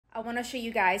I want to show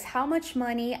you guys how much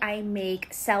money I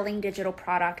make selling digital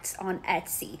products on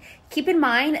Etsy. Keep in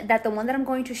mind that the one that I'm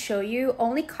going to show you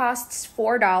only costs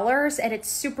 $4 and it's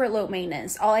super low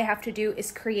maintenance. All I have to do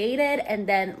is create it and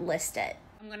then list it.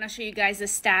 I'm going to show you guys the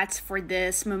stats for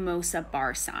this mimosa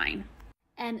bar sign.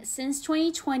 And since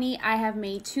 2020, I have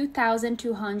made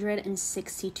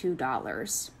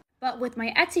 $2,262. But with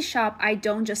my Etsy shop, I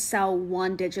don't just sell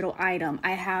one digital item.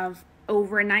 I have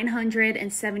over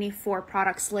 974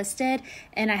 products listed,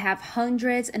 and I have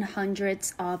hundreds and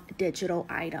hundreds of digital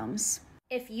items.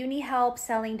 If you need help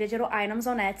selling digital items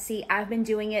on Etsy, I've been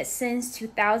doing it since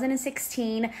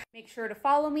 2016. Make sure to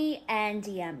follow me and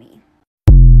DM me.